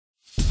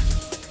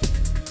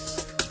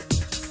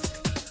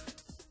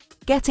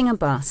Getting a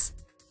bus.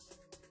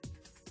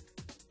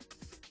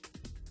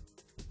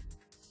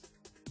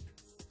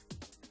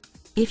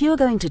 If you are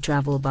going to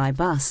travel by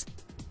bus,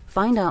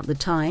 find out the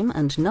time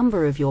and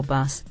number of your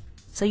bus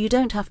so you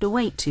don't have to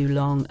wait too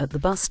long at the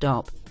bus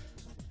stop.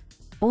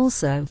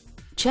 Also,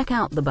 check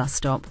out the bus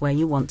stop where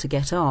you want to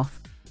get off.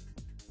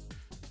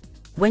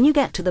 When you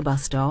get to the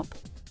bus stop,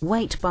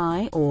 wait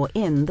by or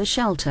in the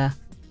shelter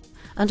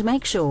and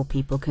make sure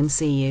people can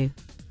see you.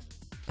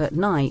 At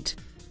night,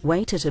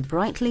 wait at a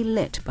brightly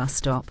lit bus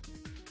stop.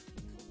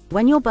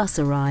 When your bus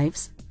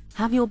arrives,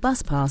 have your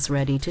bus pass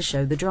ready to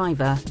show the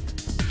driver.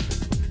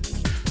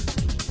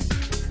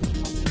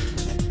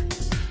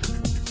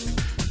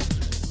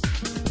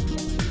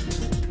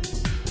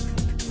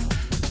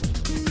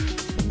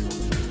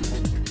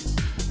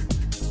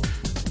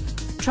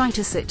 Try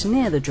to sit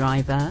near the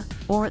driver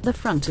or at the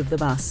front of the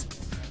bus.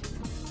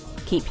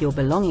 Keep your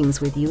belongings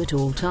with you at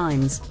all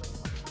times.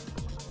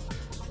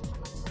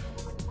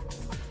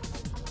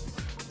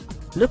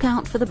 Look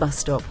out for the bus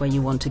stop where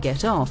you want to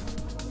get off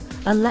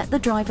and let the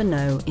driver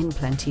know in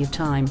plenty of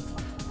time.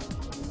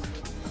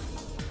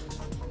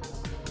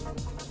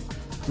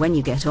 When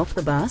you get off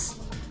the bus,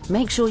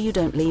 make sure you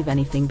don't leave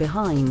anything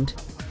behind.